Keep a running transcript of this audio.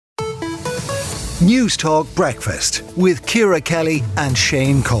News Talk Breakfast with Ciara Kelly and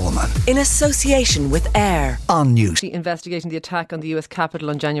Shane Coleman. In association with AIR on News. Investigating the attack on the US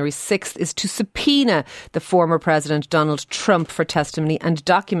Capitol on January 6th is to subpoena the former President Donald Trump for testimony and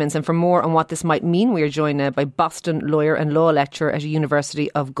documents. And for more on what this might mean, we are joined now by Boston lawyer and law lecturer at the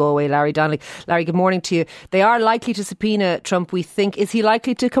University of Galway, Larry Donnelly. Larry, good morning to you. They are likely to subpoena Trump, we think. Is he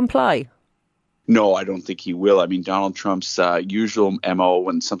likely to comply? No, I don't think he will. I mean, Donald Trump's usual MO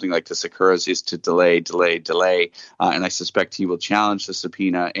when something like this occurs is to delay. And I suspect he will challenge the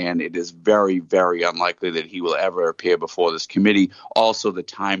subpoena. And it is very, very unlikely that he will ever appear before this committee. Also, the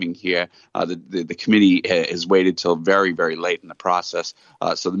timing here, the committee has waited till very, very late in the process.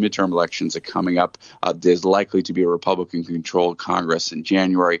 So the midterm elections are coming up. There's likely to be a Republican-controlled Congress in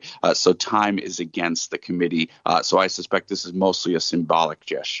January. So time is against the committee. So I suspect this is mostly a symbolic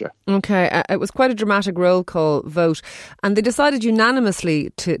gesture. OK, it was quite a dramatic roll call vote, and they decided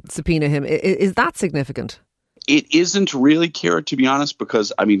unanimously to subpoena him. Is that significant? It isn't really, Ciara, to be honest,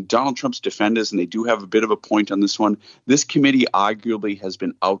 because, I mean, Donald Trump's defenders, and they do have a bit of a point on this one, this committee arguably has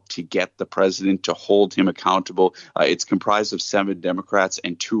been out to get the president, to hold him accountable. It's comprised of 7 Democrats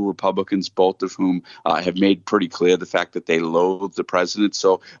and 2 Republicans, both of whom have made pretty clear the fact that they loathe the president.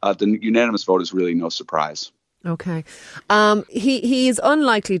 So the unanimous vote is really no surprise. Okay. He is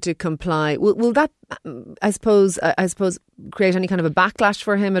unlikely to comply. Will that, I suppose, create any kind of a backlash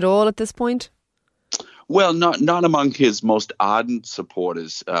for him at all at this point? Well, not among his most ardent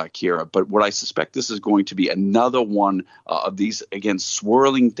supporters, Ciara, but what I suspect this is going to be another one of these, again,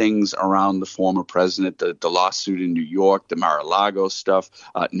 swirling things around the former president, the lawsuit in New York, the Mar-a-Lago stuff.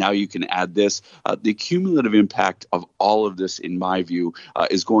 Now you can add this. The cumulative impact of all of this, in my view,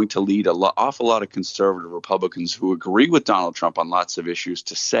 is going to lead awful lot of conservative Republicans who agree with Donald Trump on lots of issues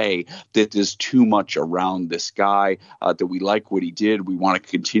to say that there's too much around this guy, that we like what he did, we want to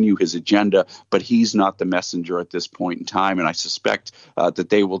continue his agenda, but he's not the messenger at this point in time. And I suspect that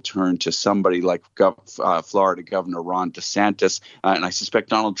they will turn to somebody like Florida Governor Ron DeSantis. And I suspect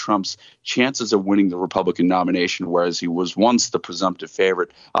Donald Trump's chances of winning the Republican nomination, whereas he was once the presumptive favorite,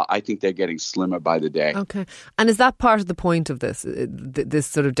 I think they're getting slimmer by the day. Okay. And is that part of the point of this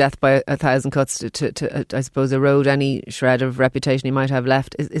sort of death by a thousand cuts to I suppose, erode any shred of reputation he might have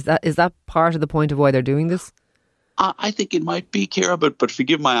left? Is that part of the point of why they're doing this? I think it might be, Ciara, but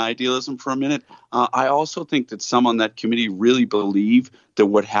forgive my idealism for a minute. I also think that some on that committee really believe that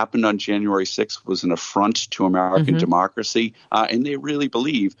what happened on January 6th was an affront to American democracy. And they really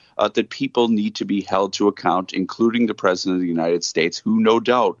believe that people need to be held to account, including the president of the United States, who no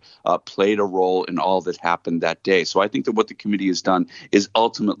doubt played a role in all that happened that day. So I think that what the committee has done is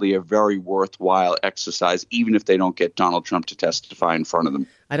ultimately a very worthwhile exercise, even if they don't get Donald Trump to testify in front of them.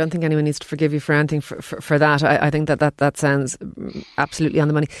 I don't think anyone needs to forgive you for anything for that. I think that sounds absolutely on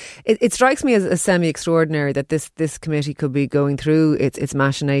the money. It strikes me as semi-extraordinary that this committee could be going through its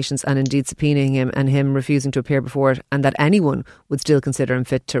machinations and indeed subpoenaing him and him refusing to appear before it, and that anyone would still consider him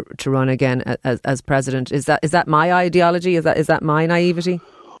fit to run again as president. Is that my ideology? Is that my naivety?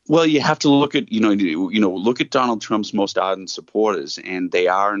 Well, you have to look at, look at Donald Trump's most ardent supporters, and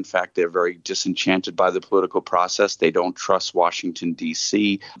they're very disenchanted by the political process. They don't trust Washington,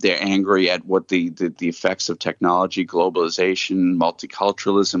 D.C. They're angry at what the effects of technology, globalization,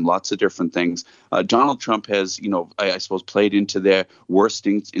 multiculturalism, lots of different things. Donald Trump has, I suppose, played into their worst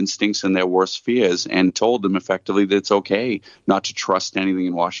instincts and their worst fears and told them effectively that it's okay not to trust anything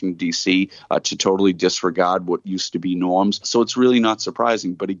in Washington, D.C., to totally disregard what used to be norms. So it's really not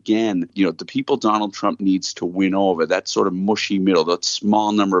surprising. But again, the people Donald Trump needs to win over, that sort of mushy middle, that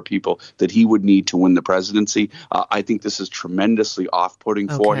small number of people that he would need to win the presidency, I think this is tremendously off-putting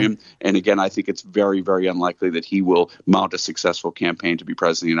for him. And again, I think it's very, very unlikely that he will mount a successful campaign to be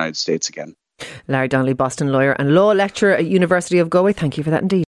president of the United States again. Larry Donnelly, Boston lawyer and law lecturer at University of Galway. Thank you for that indeed.